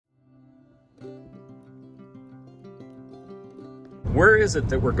Where is it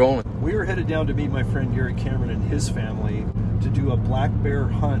that we're going? We are headed down to meet my friend Gary Cameron and his family to do a black bear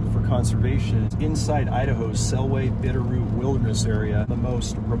hunt for conservation inside Idaho's Selway-Bitterroot Wilderness Area, the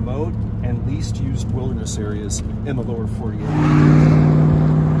most remote and least used wilderness areas in the lower 48.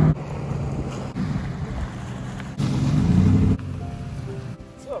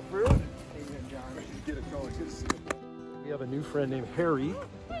 What's up, bro? Hey, John. Get it going. Good to see you. We have a new friend named Harry.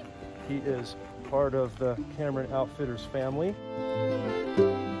 He is part of the Cameron Outfitters family.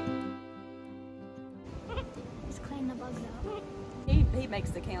 Just clean the bugs out. He makes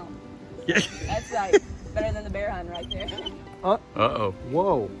the count. Yeah. That's like better than the bear hunt right there. Uh-oh.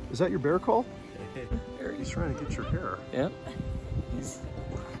 Whoa, is that your bear call? Harry's trying to get your hair. Yeah.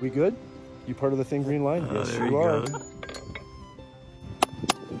 We good? You part of the Thin Green Line? Yes, there you are. go.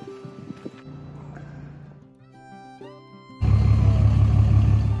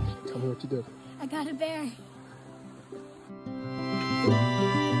 Tell me what you did. I got a bear.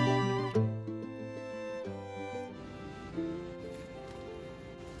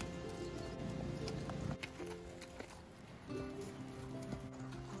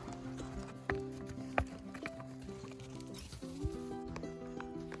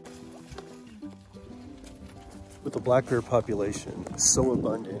 With the black bear population so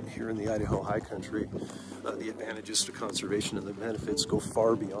abundant here in the Idaho high country, the advantages to conservation and the benefits go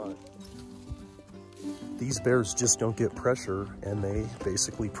far beyond. These bears just don't get pressure, and they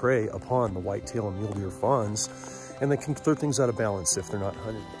basically prey upon the whitetail and mule deer fawns, and they can throw things out of balance if they're not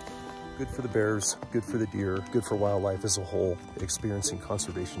hunted. Good for the bears, good for the deer, good for wildlife as a whole, experiencing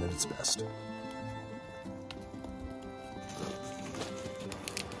conservation at its best.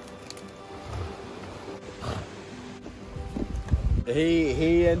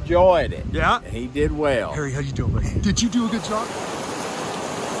 He enjoyed it. Yeah? He did well. Harry, how you doing, buddy? Did you do a good job?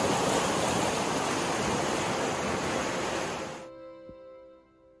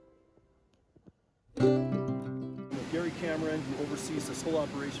 Gary Cameron, who oversees this whole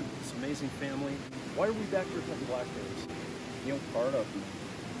operation with this amazing family. Why are we back here hunting black bears? You know, part of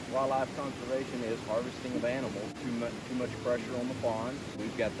wildlife conservation is harvesting of animals. Too much pressure on the fawns.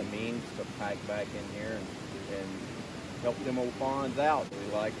 We've got the means to pack back in here and help them old fawns out.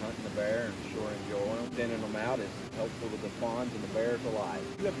 We like hunting the bear and sure enjoy them. Sending them out is helpful to the fawns and the bears alike.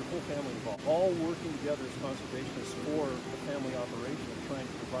 You have your whole family involved, all working together as conservationists for the family operation and trying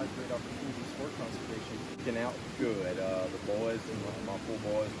to provide great opportunities for conservation. Working out good. The boys and my 4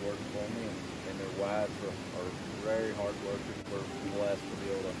 boys work for me, and their wives are very hard workers. We're blessed to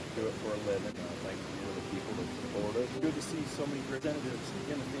be able to do it for a living. Thanks to the people that support us. Good to see so many representatives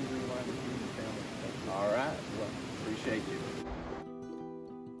in the Thin Green Line with you and your family. All right. Well, appreciate you.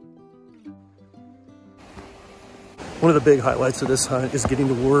 One of the big highlights of this hunt is getting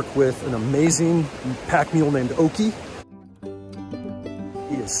to work with an amazing pack mule named Oakey.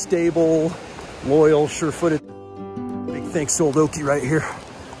 He is stable, loyal, sure-footed. Big thanks to old Oakey right here.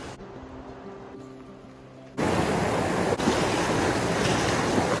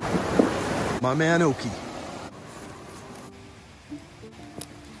 My man Oakey.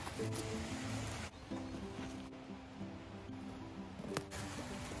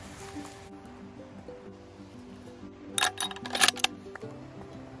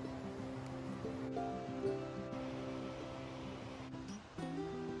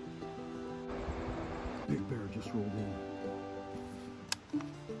 Big bear just rolled in.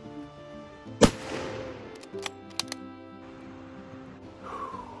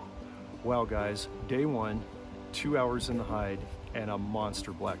 Wow, guys, day 1, 2 hours in the hide, and a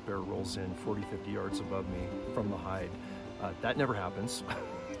monster black bear rolls in 40-50 yards above me from the hide. That never happens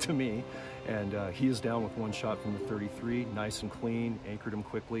to me, and he is down with 1 shot from the 33, nice and clean, anchored him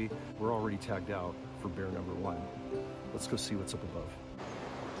quickly. We're already tagged out for bear number 1. Let's go see what's up above.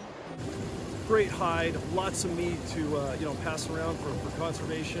 Great hide, lots of meat to pass around for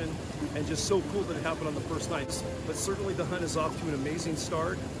conservation, and just so cool that it happened on the first night. But certainly the hunt is off to an amazing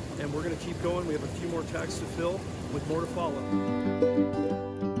start, and we're going to keep going. We have a few more tags to fill with more to follow.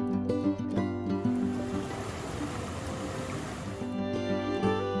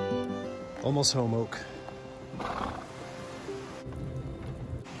 Almost home, Oak.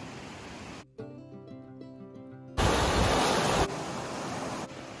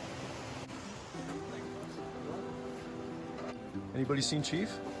 Anybody seen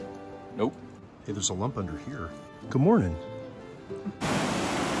Chief? Nope. Hey, there's a lump under here. Good morning.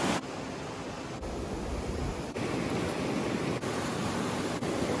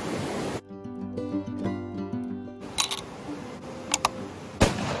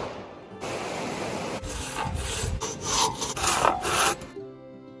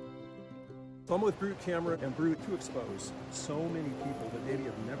 So I'm with Brute Camera and Brute to expose so many people that maybe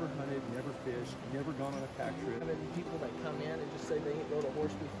have never hunted, never fished, never gone on a pack trip. Having people that come in and just say they ain't rode a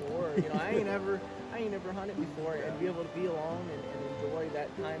horse before, or, you know, I ain't never hunted before, and be able to be along and enjoy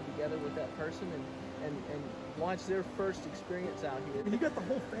that time together with that person and watch their first experience out here. And you got the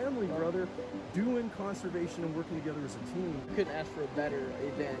whole family, brother, doing conservation and working together as a team. Couldn't ask for a better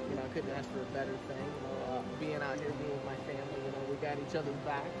event, you know, I couldn't ask for a better thing, you know, being out here, being with my family, you know, we got each other's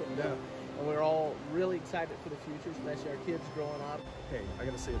back, and we're all really excited for the future, especially our kids growing up. Hey, I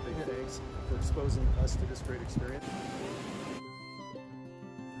gotta say a big thanks for exposing us to this great experience.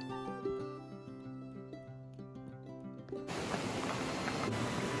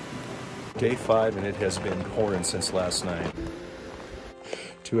 Day 5, and it has been pouring since last night.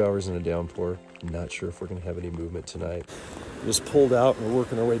 2 hours in a downpour. Not sure if we're gonna have any movement tonight. We just pulled out and we're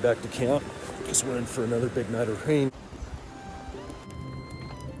working our way back to camp because we're in for another big night of rain.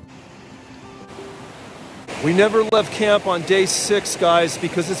 We never left camp on day 6, guys,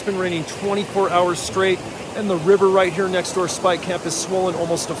 because it's been raining 24 hours straight, and the river right here next to our spike camp is swollen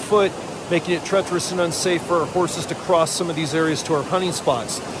almost a foot, making it treacherous and unsafe for our horses to cross some of these areas to our hunting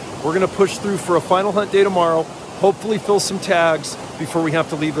spots. We're gonna push through for a final hunt day tomorrow, hopefully fill some tags before we have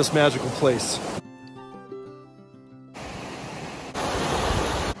to leave this magical place.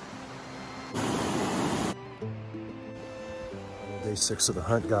 Day 6 of the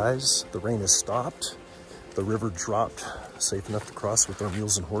hunt, guys. The rain has stopped. The river dropped safe enough to cross with our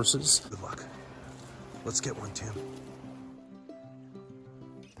mules and horses. Good luck. Let's get one, Tim.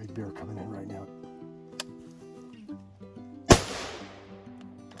 Big bear coming in right now.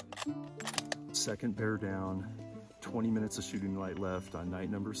 Second bear down. 20 minutes of shooting light left on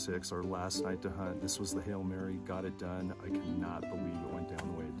night number 6, our last night to hunt. This was the Hail Mary, got it done. I cannot believe it went down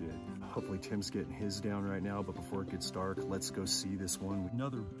the way it did. Hopefully Tim's getting his down right now, but before it gets dark, let's go see this one.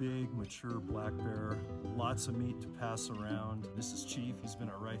 Another big, mature black bear, lots of meat to pass around. This is Chief, he's been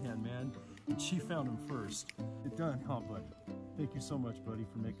our right-hand man, and Chief found him first. Get done, huh, buddy? Thank you so much, buddy,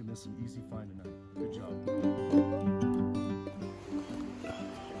 for making this an easy find tonight. Good job.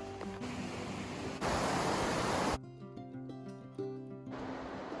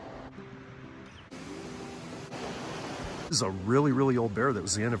 This is a really, really old bear that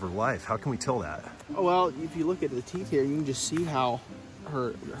was the end of her life. How can we tell that? Oh, well, if you look at the teeth here, you can just see how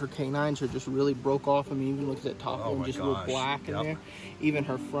her canines are just really broke off. I mean, even look at that top one, just real black in there. Even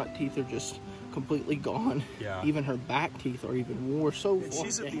her front teeth are just completely gone. Yeah. Even her back teeth are even more. So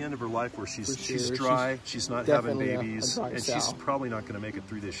she's at the end of her life where she's sure. dry, she's not having babies, and sow. she's probably not going to make it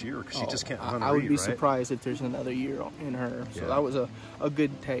through this year because she just can't hunt or I would be right? surprised if there's another year in her. So that was a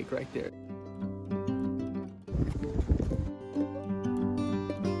good take right there.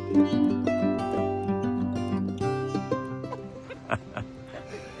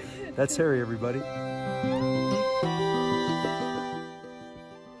 That's Harry, everybody.